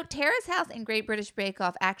what though? Terrace House and Great British Bake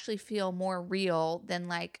Off actually feel more real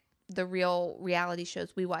than the real reality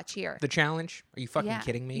shows we watch here. The Challenge? Are you fucking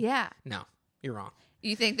kidding me? Yeah. No, you're wrong.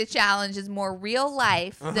 You think The Challenge is more real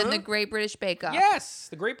life than the Great British Bake Off? Yes,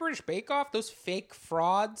 the Great British Bake Off. Those fake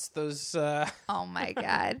frauds. Those. Oh my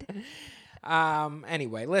god.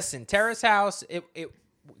 Anyway, listen, Terrace House. It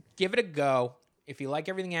give it a go. If you like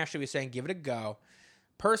everything Ashley was saying, give it a go.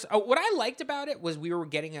 What I liked about it was we were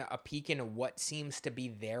getting a peek into what seems to be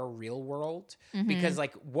their real world because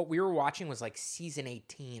what we were watching was season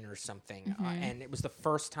 18 or something, and it was the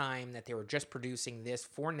first time that they were just producing this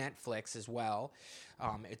for Netflix as well.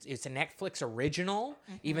 It's a Netflix original,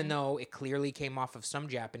 even though it clearly came off of some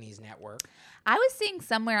Japanese network. I was seeing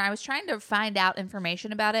somewhere, I was trying to find out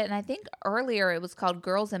information about it, and I think earlier it was called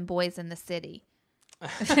Girls and Boys in the City.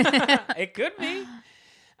 It could be.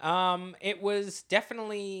 It was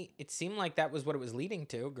definitely. It seemed like that was what it was leading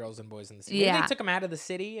to. Girls and Boys in the City. Yeah. Maybe they took them out of the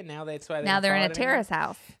city, and now that's why now they're in a terrace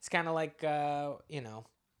house. It's kind of like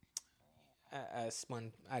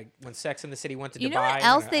when Sex and the City went to Dubai. You know what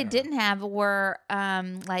else they didn't have were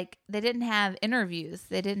they didn't have interviews.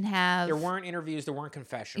 They didn't have. There weren't interviews. There weren't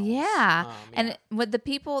confessionals. Yeah, and what the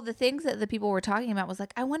things that the people were talking about was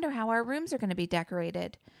I wonder how our rooms are going to be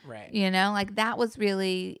decorated. Right. That was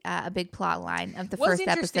really a big plot line of the first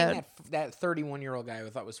episode. That 31-year-old guy who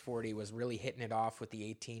thought was 40 was really hitting it off with the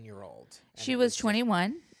 18-year-old. She was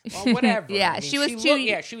 21. Well, whatever. Yeah, she was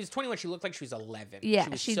too. She was 21. She looked like she was 11.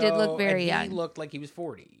 Yeah, she did look very young. He looked like he was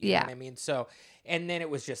 40. You know what I mean? So, and then it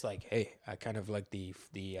was just hey, I kind of like the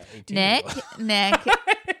 18-year-old. Nick.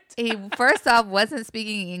 He first off wasn't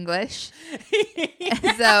speaking English,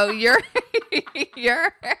 so your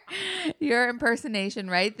impersonation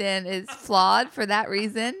right then is flawed for that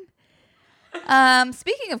reason.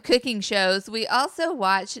 Speaking of cooking shows, we also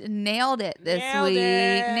watched Nailed It this Nailed week.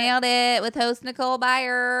 It. Nailed It with host Nicole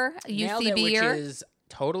Byer, Nailed It, which UCBer. is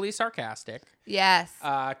totally sarcastic. Yes.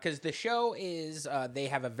 Because the show is, they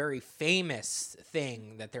have a very famous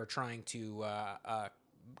thing that they're trying to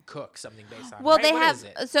cook something based on. Well, right? they What have is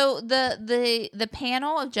it? so the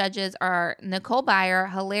panel of judges are Nicole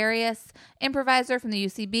Byer, hilarious improviser from the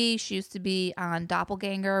UCB. She used to be on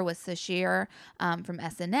Doppelganger with Sashir from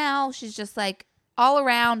SNL. She's just like all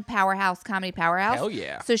around powerhouse, comedy powerhouse. Hell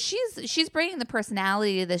yeah. So she's bringing the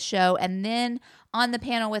personality to the show, and then on the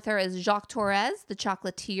panel with her is Jacques Torres, the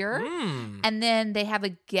chocolatier. And then they have a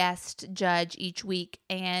guest judge each week.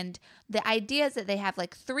 And the idea is that they have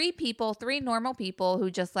like three normal people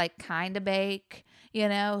who just like kind of bake,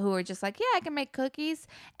 who are just like, yeah, I can make cookies.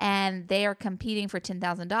 And they are competing for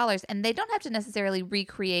 $10,000. And they don't have to necessarily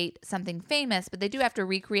recreate something famous, but they do have to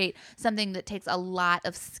recreate something that takes a lot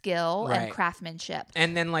of skill and Right. craftsmanship.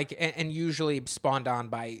 And then and usually spawned on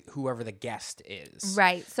by whoever the guest is.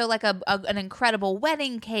 Right. So like an incredible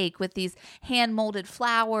wedding cake with these hand molded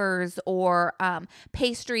flowers or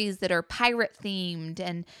pastries that are pirate themed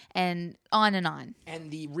and on and on. And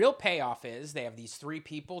the real payoff is they have these three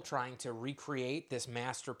people trying to recreate this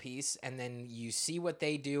masterpiece, and then you see what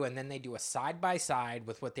they do, and then they do a side-by-side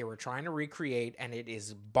with what they were trying to recreate, and it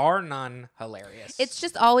is bar none hilarious. It's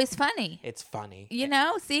just always funny. It's funny.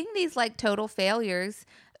 Seeing these like total failures,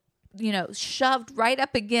 shoved right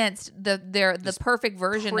up against the perfect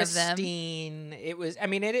version of them. Pristine. It was. I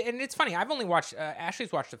mean, and it's funny. I've only watched.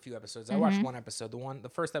 Ashley's watched a few episodes. I watched one episode. The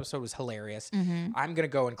first episode was hilarious. I'm gonna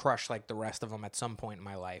go and crush like the rest of them at some point in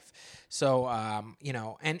my life. So,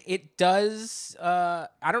 and it does. I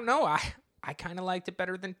don't know. I kind of liked it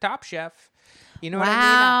better than Top Chef. You know what I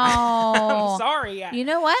mean? Wow. I'm sorry. You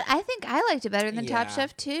know what? I think I liked it better than Top Yeah.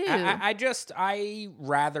 Chef too. I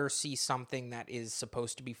rather see something that is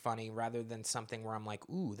supposed to be funny rather than something where I'm like,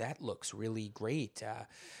 ooh, that looks really great.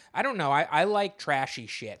 I don't know. I like trashy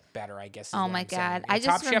shit better, I guess. Is Oh what my I'm saying. God. And I just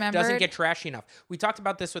Top Chef doesn't remembered- get trashy enough. We talked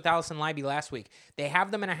about this with Allison Leiby last week. They have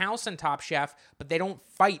them in a house in Top Chef, but they don't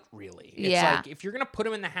fight really. It's Yeah. like if you're gonna put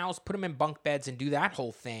them in the house, put them in bunk beds and do that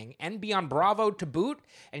whole thing, and be on Bravo to boot,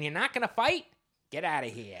 and you're not gonna fight. Get out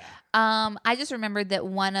of here. I just remembered that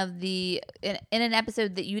one of the in an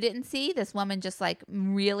episode that you didn't see, this woman just like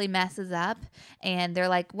really messes up, and they're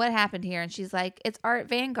like, "What happened here?" And she's like, "It's Art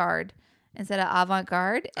Vanguard instead of Avant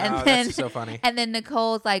Garde." And Oh, then that's so funny. And then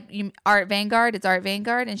Nicole's like, "Art Vanguard, it's Art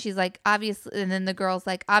Vanguard," and she's like, "Obviously." And then the girl's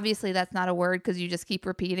like, "Obviously, that's not a word because you just keep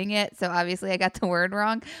repeating it. So obviously, I got the word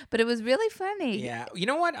wrong." But it was really funny. Yeah. You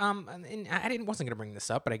know what? And wasn't gonna bring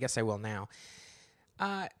this up, but I guess I will now.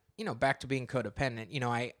 Back to being codependent.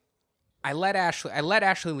 I let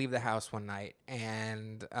Ashley leave the house one night,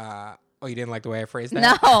 and you didn't like the way I phrased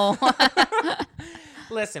that? No.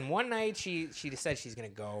 Listen, one night she said she's gonna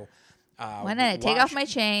go. One night I take off my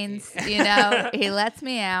chains. He lets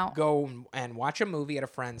me out. Go and watch a movie at a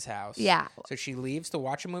friend's house. Yeah. So she leaves to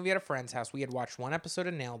watch a movie at a friend's house. We had watched one episode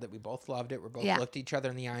of Nailed It. We both loved it. We both Yeah. looked each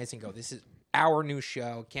other in the eyes and go, "This is our new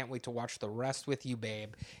show. Can't wait to watch the rest with you,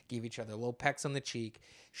 babe." Give each other little pecks on the cheek.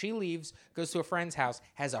 She leaves, goes to a friend's house,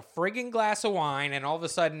 has a friggin' glass of wine, and all of a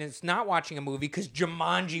sudden it's not watching a movie because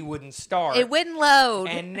Jumanji wouldn't start. It wouldn't load.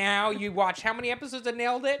 And now you watch how many episodes of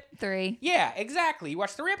Nailed It? 3. Yeah, exactly. You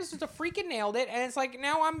watch 3 episodes of freaking Nailed It, and it's like,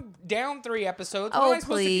 now I'm down 3 episodes. What Oh, am I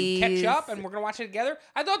supposed to do? Catch please. up, and we're going to watch it together?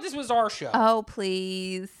 I thought this was our show. Oh,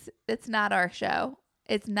 please. It's not our show.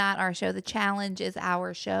 It's not our show. The challenge is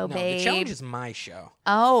our show, no, babe. the challenge is my show.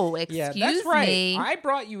 Oh, excuse Yeah, that's right. me. I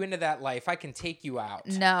brought you into that life. I can take you out.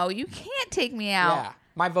 No, you can't take me out. Yeah,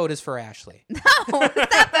 my vote is for Ashley. No,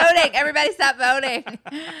 stop voting. Everybody stop voting.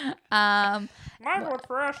 My vote's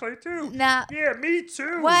for Ashley, too. Now, Yeah, me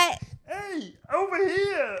too. what? Hey, over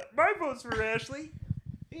here. My vote's for Ashley.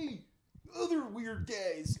 Hey, other weird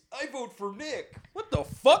guys. I vote for Nick. What the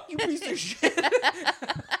fuck, you piece of shit?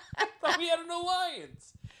 I thought we had an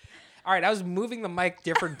alliance. All right, I was moving the mic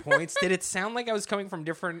different points. Did it sound like I was coming from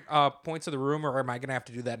different points of the room, or am I going to have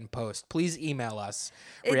to do that in post? Please email us.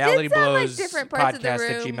 It did sound like different parts of the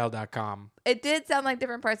realityblowspodcast@gmail.com. It did sound like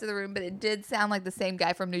different parts of the room, but it did sound like the same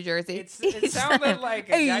guy from New Jersey. It sounded like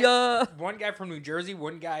a Hey, guy, one guy from New Jersey,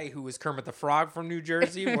 one guy who was Kermit the Frog from New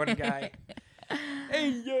Jersey, one guy.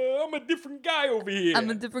 Hey, I'm a different guy over here. I'm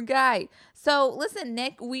a different guy. So, listen,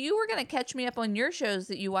 Nick, you were going to catch me up on your shows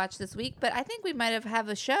that you watched this week, but I think we might have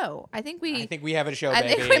a show. I think we have a show, I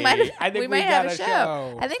baby. think we might have, I think we might got have a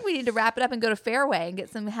show. I think we need to wrap it up and go to Fairway and get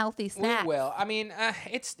some healthy snacks. We will. I mean,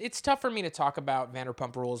 it's tough for me to talk about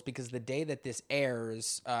Vanderpump Rules because the day that this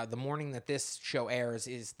airs, the morning that this show airs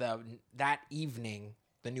is that evening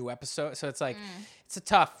the new episode. So it's like it's a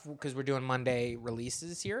tough because we're doing Monday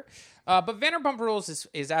releases here. But Vanderpump Rules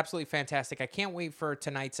is absolutely fantastic. I can't wait for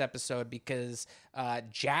tonight's episode because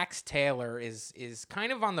Jax Taylor is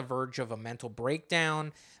kind of on the verge of a mental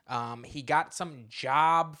breakdown. He got some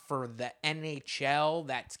job for the NHL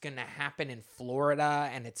that's going to happen in Florida,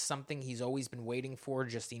 and it's something he's always been waiting for,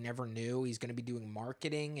 just he never knew. He's going to be doing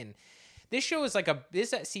marketing, and this show is like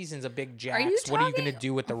this season's a big Jax. What are you going to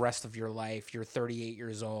do with the rest of your life? You're 38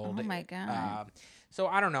 years old. Oh my God. So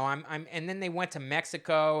I don't know. And then they went to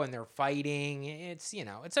Mexico and they're fighting. It's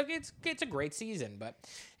it's a great season,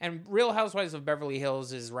 and Real Housewives of Beverly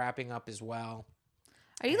Hills is wrapping up as well.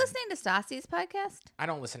 Are you listening to Stassi's podcast? I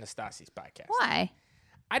don't listen to Stassi's podcast. Why?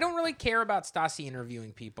 I don't really care about Stassi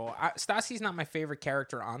interviewing people. Stassi's not my favorite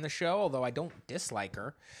character on the show, although I don't dislike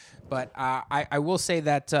her. But I will say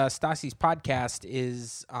that Stassi's podcast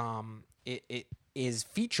is it is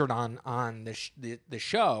featured on the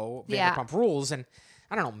show Vanderpump Rules, and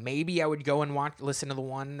I don't know, maybe I would go and listen to the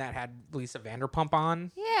one that had Lisa Vanderpump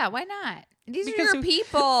on. Yeah, why not? These are your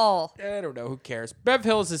people. I don't know. Who cares? Bev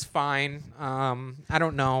Hills is fine. I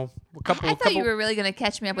don't know. I thought you were really going to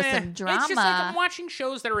catch me up with some drama. It's just like I'm watching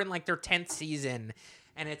shows that are in like their 10th season,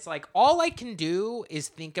 and it's like all I can do is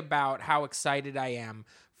think about how excited I am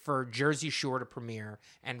for Jersey Shore to premiere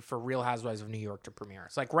and for Real Housewives of New York to premiere.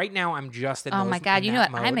 It's like right now I'm just in Oh my God, you know what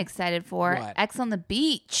mode. I'm excited for? What? X on the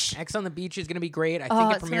Beach. X on the Beach is going to be great. I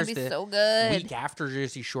think it premieres it's gonna be the so good. week after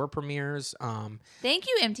Jersey Shore premieres. Thank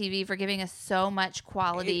you, MTV, for giving us so much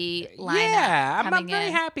quality lineup. Yeah, I'm very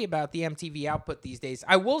in. happy about the MTV output these days.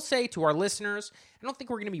 I will say to our listeners, I don't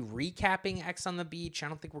think we're going to be recapping X on the Beach. I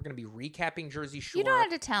don't think we're going to be recapping Jersey Shore. You don't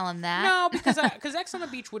have to tell them that. No, because X on the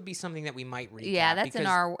Beach would be something that we might recap. Yeah, that's in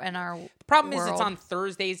our problem world. is it's on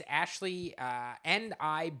Thursdays. Ashley and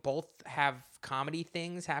I both have comedy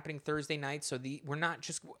things happening Thursday night, so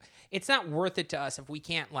it's not worth it to us if we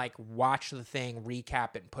can't like watch the thing,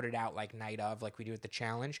 recap it, and put it out like night of, like we do at the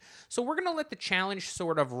challenge. So we're gonna let the challenge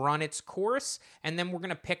sort of run its course, and then we're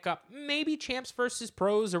gonna pick up maybe Champs versus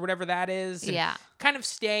Pros or whatever that is. And kind of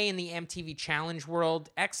stay in the MTV challenge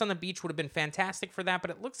world. X on the Beach would have been fantastic for that,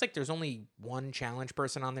 but it looks like there's only one challenge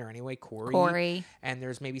person on there anyway, Corey. And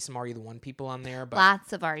there's maybe some Are You the One people on there. But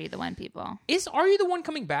lots of Are You the One people. Is Are You the One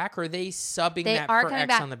coming back, or are they subbing that for X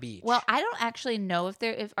back. on the Beach? Well, I don't actually know if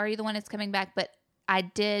Are You the One is coming back, but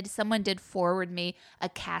someone did forward me a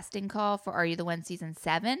casting call for Are You the One season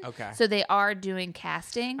 7. Okay. So they are doing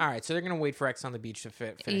casting. All right, so they're going to wait for X on the Beach to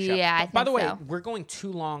finish up. Yeah, I think By the way, so. we're going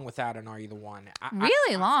too long without an Are You the One.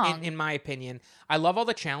 Really long. In my opinion. I love all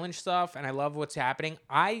the challenge stuff, and I love what's happening.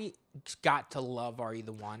 I got to love Are You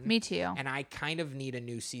the One. Me too. And I kind of need a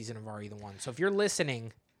new season of Are You the One. So if you're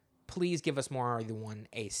listening, please give us more Are You the One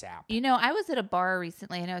ASAP. You know, I was at a bar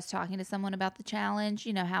recently and I was talking to someone about the challenge,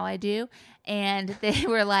 you know how I do. And they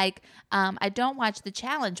were like, I don't watch the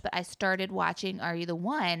challenge, but I started watching Are You the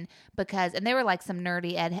One and they were like some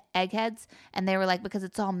nerdy eggheads. And they were like, because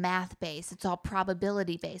it's all math based, it's all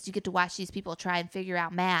probability based. You get to watch these people try and figure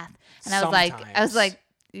out math. And I was like,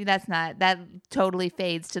 that totally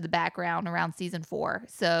fades to the background around season 4.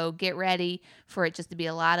 So get ready for it just to be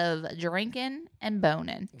a lot of drinking and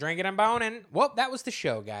boning. Drinking and boning. Well, that was the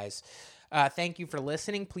show, guys. Thank you for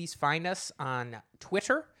listening. Please find us on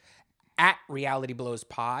Twitter at Reality Blows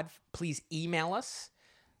Pod. Please email us.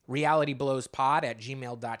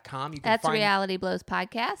 realityblowspod@gmail.com. That's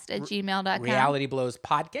realityblowspodcast@gmail.com. Reality Blows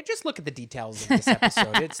Podcast. Just look at the details of this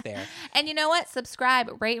episode. It's there. And you know what?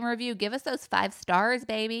 Subscribe, rate, and review. Give us those 5 stars,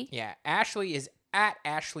 baby. Yeah. Ashley is at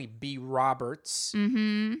Ashley B. Roberts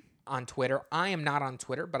on Twitter. I am not on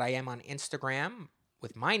Twitter, but I am on Instagram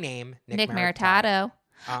with my name, Nick Maritato.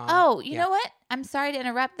 You know what? I'm sorry to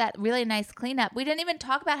interrupt that really nice cleanup. We didn't even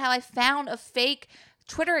talk about how I found a fake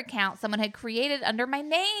Twitter account someone had created under my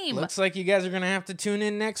name. Looks like you guys are going to have to tune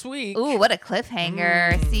in next week. Ooh, what a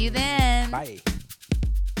cliffhanger. See you then. Bye.